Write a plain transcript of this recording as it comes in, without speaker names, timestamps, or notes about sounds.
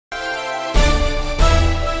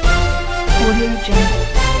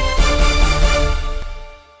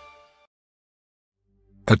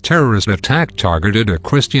A terrorist attack targeted a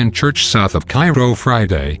Christian church south of Cairo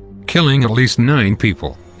Friday, killing at least 9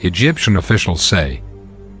 people, Egyptian officials say.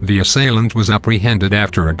 The assailant was apprehended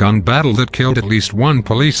after a gun battle that killed at least 1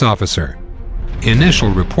 police officer. Initial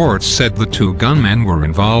reports said the 2 gunmen were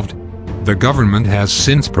involved. The government has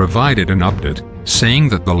since provided an update, saying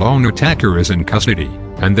that the lone attacker is in custody,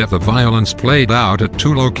 and that the violence played out at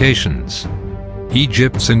 2 locations.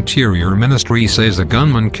 Egypt's Interior Ministry says a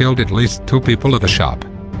gunman killed at least 2 people at the shop.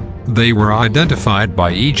 They were identified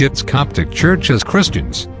by Egypt's Coptic church as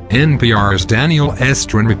Christians, NPR's Daniel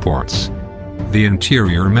Estrin reports. The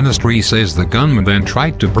Interior Ministry says the gunman then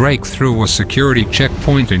tried to break through a security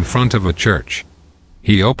checkpoint in front of a church.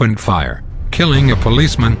 He opened fire, killing a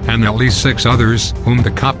policeman and at least 6 others whom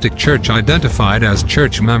the Coptic church identified as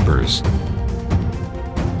church members.